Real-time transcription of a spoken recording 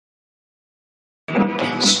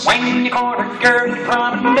Swing your corner, girl,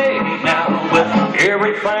 promenade now.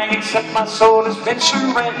 Everything except my soul has been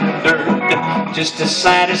surrendered, just to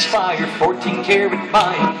satisfy your 14-karat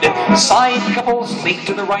mind. Side couples lead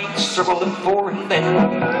to the right, circle them 4 and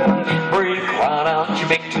then break right out. You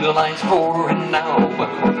make to the lines 4 and now.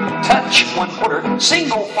 Touch 1/4,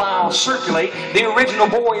 single file, circulate. The original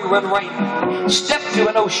boy run right. Step to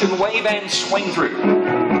an ocean wave and swing through.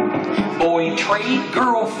 Boy trade,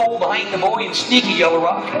 girl fall behind the boy and sneaky yellow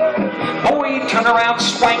rock. Boy turn around,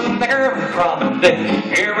 swing the girl and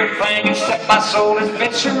promenade. Everything except my soul has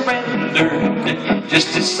been surrendered,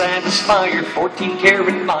 just to satisfy your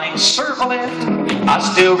 14-karat mind. Circle left. I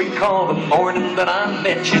still recall the morning that I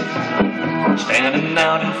met you, standing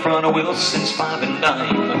out in front of Wilson's 5 and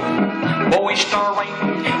 9. Boy star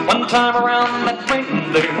right, one time around that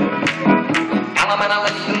ring there. Alabama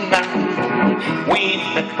left and down. We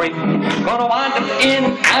ain't that break, gonna wind up in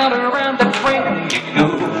and out around the ring. You go,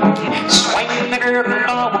 swing the girl and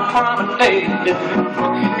double promenade.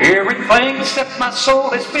 Everything except my soul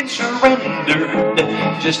has been surrendered,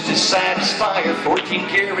 just to satisfy your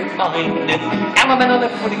 14-karat mind. Alabama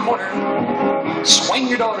left with a quarter, swing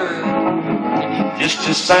your daughter, just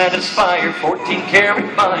to satisfy your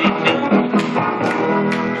 14-karat mind.